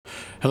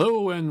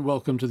Hello and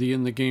welcome to the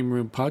In the Game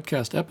Room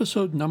podcast,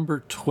 episode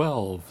number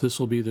 12.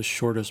 This will be the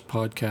shortest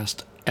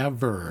podcast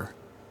ever.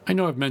 I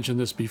know I've mentioned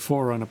this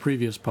before on a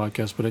previous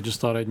podcast, but I just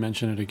thought I'd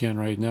mention it again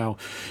right now.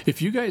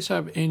 If you guys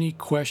have any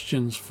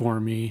questions for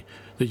me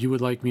that you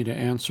would like me to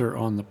answer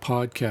on the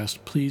podcast,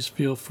 please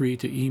feel free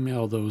to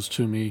email those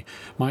to me.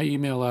 My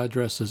email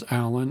address is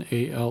Allen,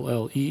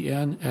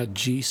 A-L-L-E-N,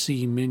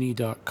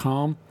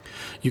 @gcmini.com.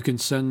 You can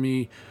send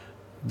me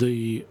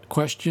the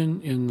question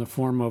in the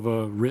form of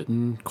a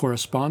written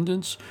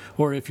correspondence,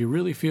 or if you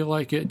really feel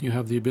like it and you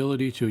have the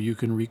ability to, you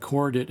can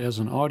record it as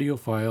an audio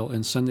file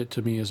and send it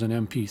to me as an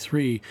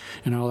MP3,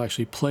 and I'll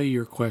actually play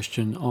your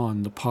question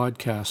on the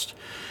podcast.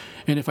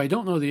 And if I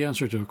don't know the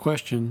answer to a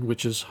question,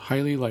 which is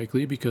highly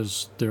likely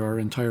because there are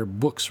entire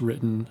books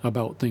written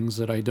about things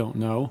that I don't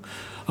know,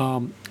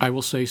 I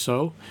will say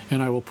so,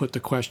 and I will put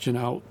the question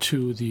out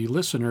to the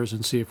listeners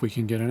and see if we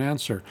can get an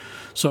answer.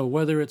 So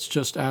whether it's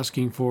just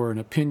asking for an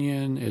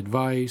opinion,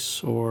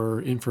 advice,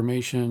 or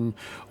information,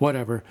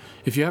 whatever,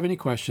 if you have any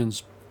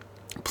questions,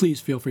 please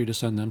feel free to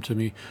send them to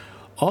me.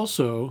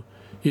 Also,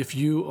 if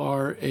you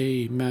are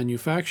a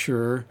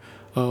manufacturer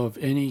of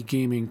any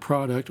gaming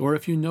product, or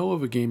if you know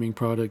of a gaming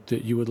product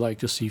that you would like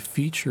to see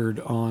featured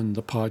on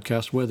the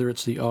podcast, whether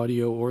it's the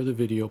audio or the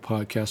video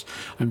podcast,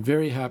 I'm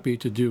very happy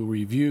to do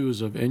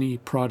reviews of any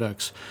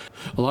products.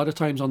 A lot of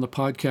times on the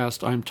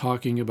podcast, I'm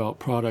talking about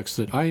products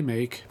that I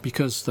make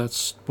because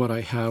that's what I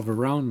have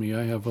around me.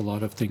 I have a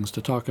lot of things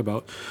to talk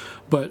about,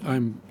 but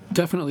I'm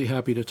definitely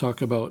happy to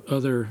talk about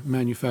other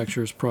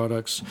manufacturers'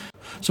 products.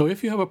 So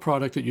if you have a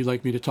product that you'd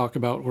like me to talk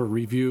about or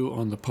review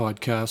on the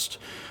podcast,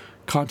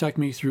 contact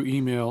me through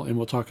email and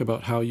we'll talk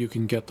about how you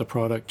can get the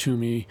product to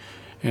me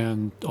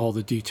and all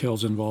the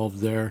details involved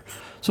there.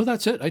 So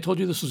that's it. I told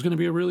you this was going to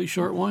be a really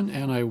short one,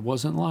 and I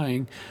wasn't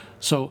lying.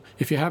 So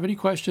if you have any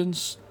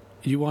questions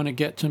you want to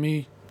get to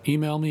me,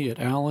 email me at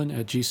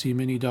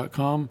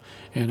allen@gcmini.com,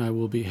 and I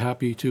will be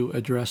happy to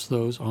address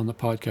those on the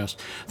podcast.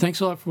 Thanks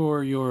a lot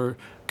for your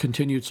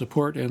continued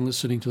support and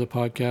listening to the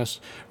podcast.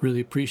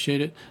 Really appreciate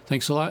it.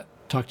 Thanks a lot.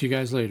 Talk to you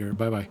guys later.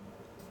 Bye-bye.